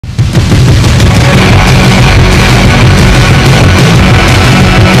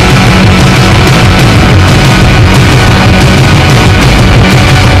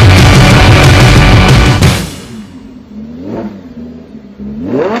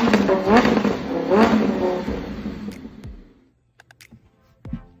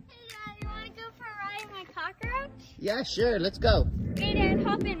Yeah, sure. Let's go. Hey, Dad,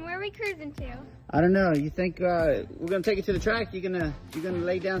 hop in. Where are we cruising to? I don't know. You think we're gonna take it to the track? You're gonna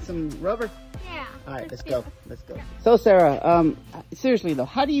lay down some rubber? Yeah. All right, let's go. Let's go. So Sarah, seriously though,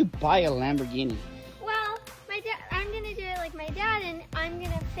 how do you buy a Lamborghini? Well, I'm gonna do it like my dad, and I'm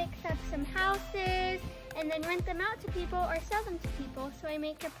gonna fix up some houses and then rent them out to people or sell them to people, so I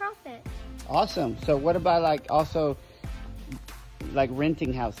make a profit. Awesome. So what about like also like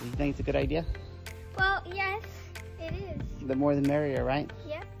renting houses? You think it's a good idea? Well, yes, it is. The more the merrier, right?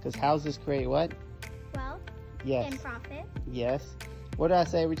 Yep. Because houses create what? Wealth. Yes. And profit. Yes. What do I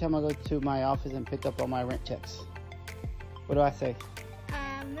say every time I go to my office and pick up all my rent checks? What do I say?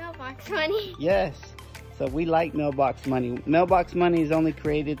 Mailbox money. Yes. So we like mailbox money. Mailbox money is only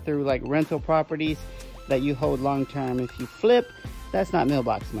created through like rental properties that you hold long term. If you flip, that's not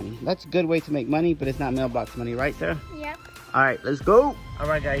mailbox money. That's a good way to make money, but it's not mailbox money, right, Sarah? Yep. All right, let's go. All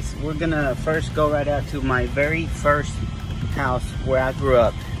right, guys, we're gonna first go right out to my very first house where I grew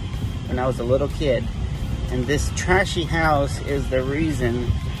up when I was a little kid. And this trashy house is the reason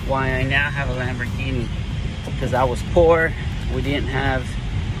why I now have a Lamborghini. Because I was poor, we didn't have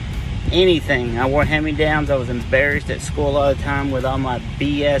anything. I wore hand-me-downs. I was embarrassed at school all the time with all my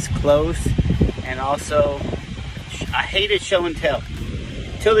BS clothes. And also, I hated show and tell.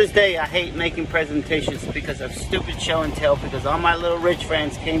 Till this day, I hate making presentations because of stupid show and tell, because all my little rich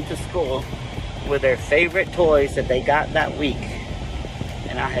friends came to school with their favorite toys that they got that week.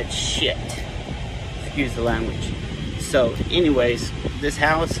 And I had shit. Excuse the language. So anyways, this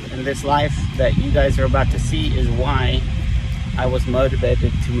house and this life that you guys are about to see is why I was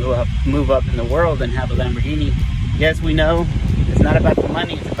motivated to move up in the world and have a Lamborghini. Yes, we know it's not about the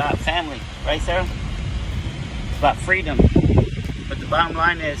money, it's about family. Right, Sarah? It's about freedom. But the bottom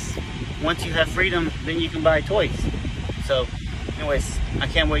line is, once you have freedom, then you can buy toys. So anyways, I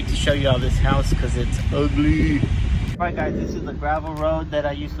can't wait to show you all this house because it's ugly. All right, guys, this is the gravel road that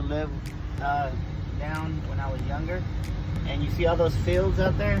I used to live down when I was younger. And you see all those fields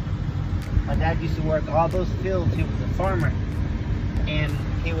out there? My dad used to work all those fields. He was a farmer. And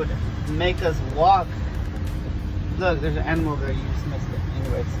he would make us walk. Look, there's an animal there. You just missed it.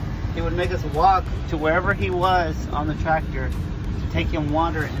 Anyways, he would make us walk to wherever he was on the tractor to take him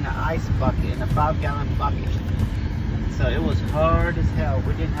water in an ice bucket, in a 5-gallon bucket. So it was hard as hell.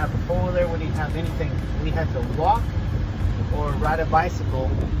 We didn't have a pool there. We didn't have anything. We had to walk or ride a bicycle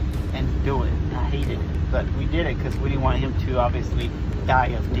and do it. I hated it, but we did it because we didn't want him to obviously die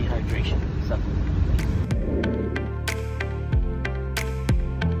of dehydration. So.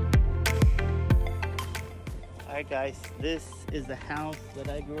 Alright guys, this is the house that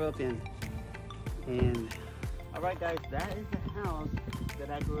I grew up in. And alright guys, that is the house that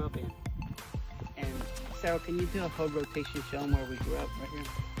I grew up in. And Sarah, can you do a whole rotation show them where we grew up right here?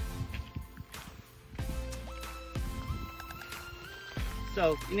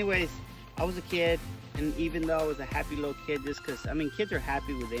 So anyways, I was a kid, and even though I was a happy little kid, just because, I mean, kids are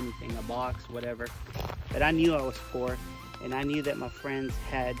happy with anything, a box, whatever, but I knew I was poor, and I knew that my friends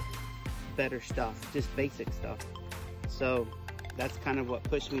had better stuff, just basic stuff. So that's kind of what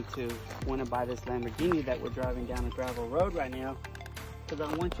pushed me to want to buy this Lamborghini that we're driving down a gravel road right now, because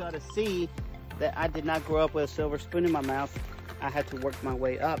I want y'all to see that I did not grow up with a silver spoon in my mouth. I had to work my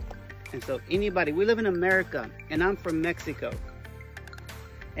way up. And so anybody, we live in America, and I'm from Mexico.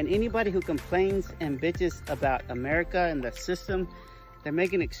 And anybody who complains and bitches about America and the system, they're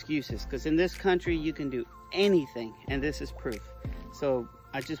making excuses, because in this country you can do anything, and this is proof. So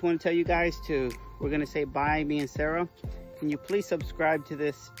I just want to tell you guys we're gonna say bye, me and Sarah. Can you please subscribe to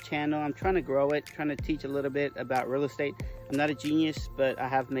this channel? I'm trying to grow it, trying to teach a little bit about real estate. I'm not a genius, but I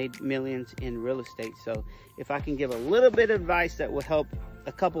have made millions in real estate. So if I can give a little bit of advice that will help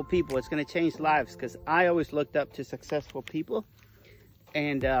a couple people, it's gonna change lives, because I always looked up to successful people.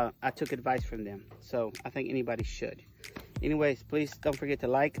 And I took advice from them. So I think anybody should. Anyways, please don't forget to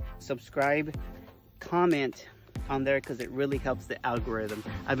like, subscribe, comment on there, because it really helps the algorithm.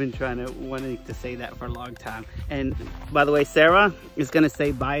 I've been wanting to say that for a long time. And by the way, Sarah is gonna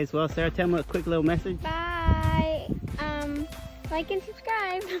say bye as well. Sarah, tell them a quick little message. Bye. Like and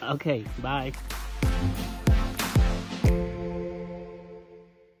subscribe. Okay, bye.